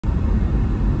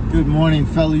Good morning,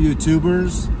 fellow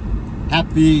YouTubers.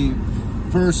 Happy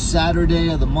first Saturday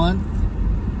of the month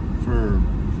for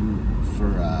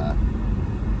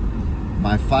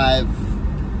my 5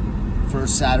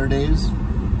 first Saturdays.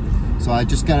 So I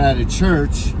just got out of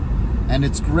church, and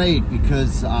it's great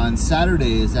because on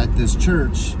Saturdays at this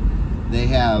church they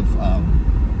have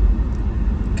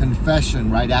confession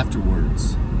right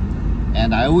afterwards,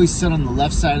 and I always sit on the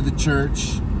left side of the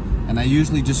church, and I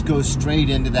usually just go straight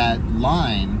into that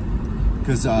line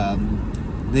because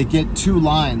they get 2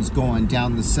 lines going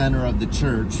down the center of the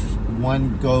church.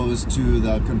 One goes to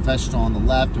the confessional on the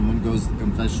left and one goes to the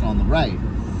confessional on the right.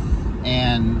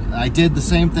 And I did the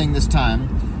same thing this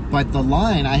time, but the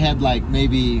line, I had like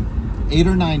maybe 8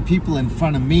 or 9 people in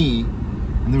front of me,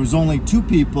 and there was only 2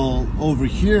 people over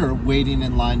here waiting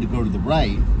in line to go to the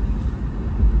right.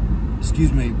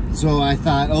 Excuse me. So I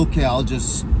thought, okay, I'll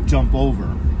just jump over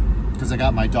because I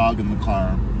got my dog in the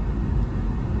car.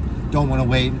 Don't want to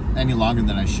wait any longer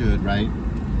than I should, right?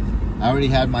 I already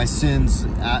had my sins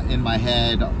in my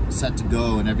head, set to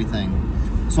go and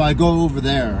everything. So I go over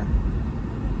there.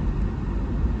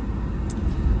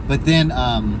 But then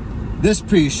this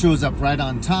priest shows up right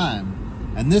on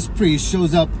time. And this priest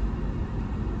shows up,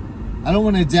 I don't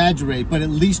want to exaggerate, but at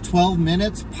least 12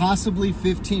 minutes, possibly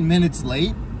 15 minutes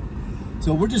late.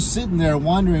 So we're just sitting there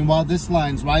wondering while this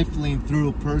line's rifling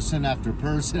through person after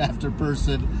person after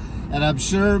person. And I'm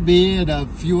sure me and a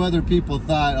few other people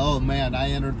thought, oh man,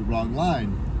 I entered the wrong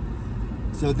line.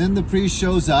 So then the priest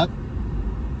shows up,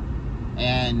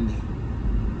 and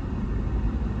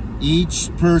each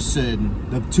person,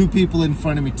 the 2 people in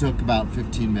front of me, took about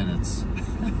 15 minutes.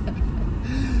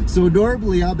 So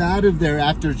normally I'm out of there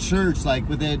after church, like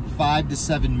within 5 to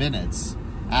 7 minutes.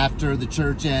 After the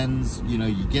church ends, you know,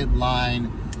 you get in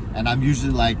line, and I'm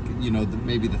usually like, you know,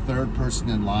 maybe the 3rd person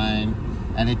in line.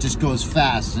 And it just goes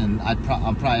fast, and I'm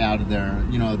probably out of there.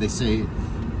 You know, they say,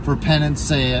 for penance,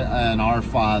 say an Our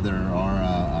Father or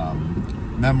a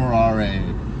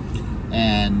Memorare,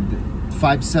 and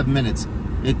 5 to 7 minutes.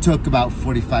 It took about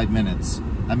 45 minutes.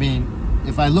 I mean,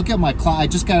 if I look at my clock, I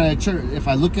just got out of church. If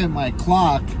I look at my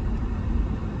clock,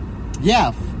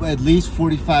 yeah, at least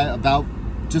 45, about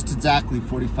just exactly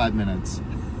 45 minutes.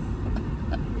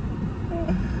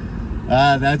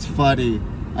 That's funny.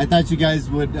 I thought you guys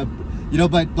would... you know,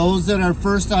 but those that are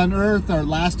first on earth are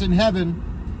last in heaven.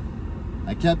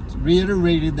 I kept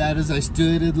reiterating that as I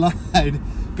stood in line.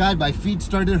 God, my feet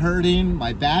started hurting.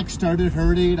 My back started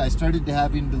hurting. I started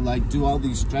having to like do all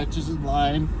these stretches in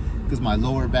line because my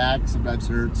lower back sometimes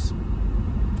hurts.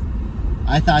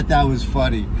 I thought that was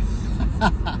funny.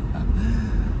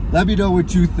 Let me know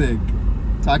what you think.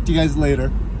 Talk to you guys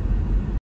later.